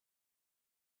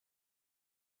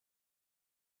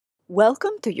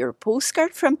Welcome to your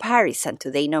postcard from Paris and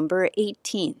today number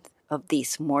 18th of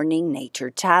this Morning Nature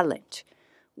Challenge.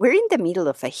 We're in the middle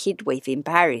of a heat wave in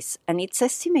Paris and it's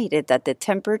estimated that the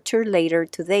temperature later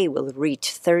today will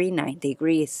reach 39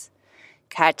 degrees.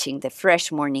 Catching the fresh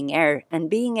morning air and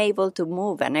being able to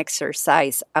move and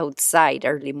exercise outside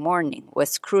early morning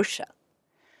was crucial.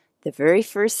 The very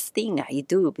first thing I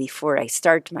do before I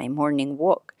start my morning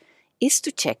walk is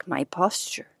to check my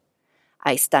posture.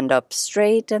 I stand up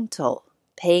straight and tall,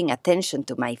 paying attention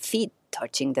to my feet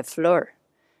touching the floor,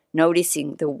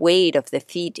 noticing the weight of the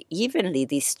feet evenly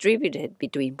distributed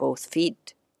between both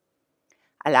feet,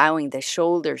 allowing the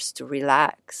shoulders to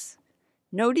relax,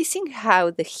 noticing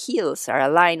how the heels are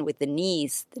aligned with the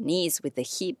knees with the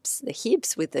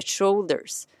hips with the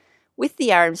shoulders, with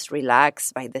the arms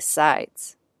relaxed by the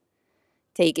sides,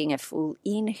 taking a full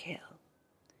inhale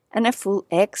and a full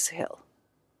exhale,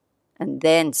 and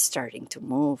then starting to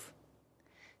move.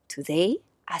 Today,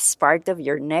 as part of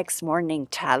your next morning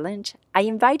challenge, I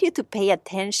invite you to pay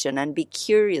attention and be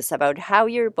curious about how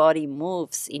your body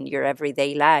moves in your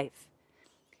everyday life.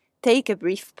 Take a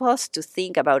brief pause to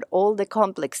think about all the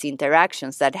complex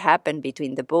interactions that happen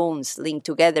between the bones linked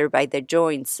together by the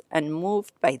joints and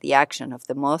moved by the action of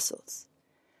the muscles.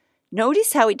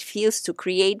 Notice how it feels to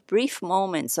create brief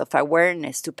moments of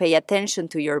awareness to pay attention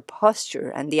to your posture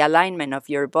and the alignment of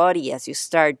your body as you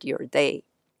start your day.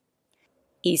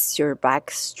 Is your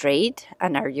back straight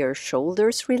and are your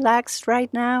shoulders relaxed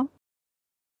right now?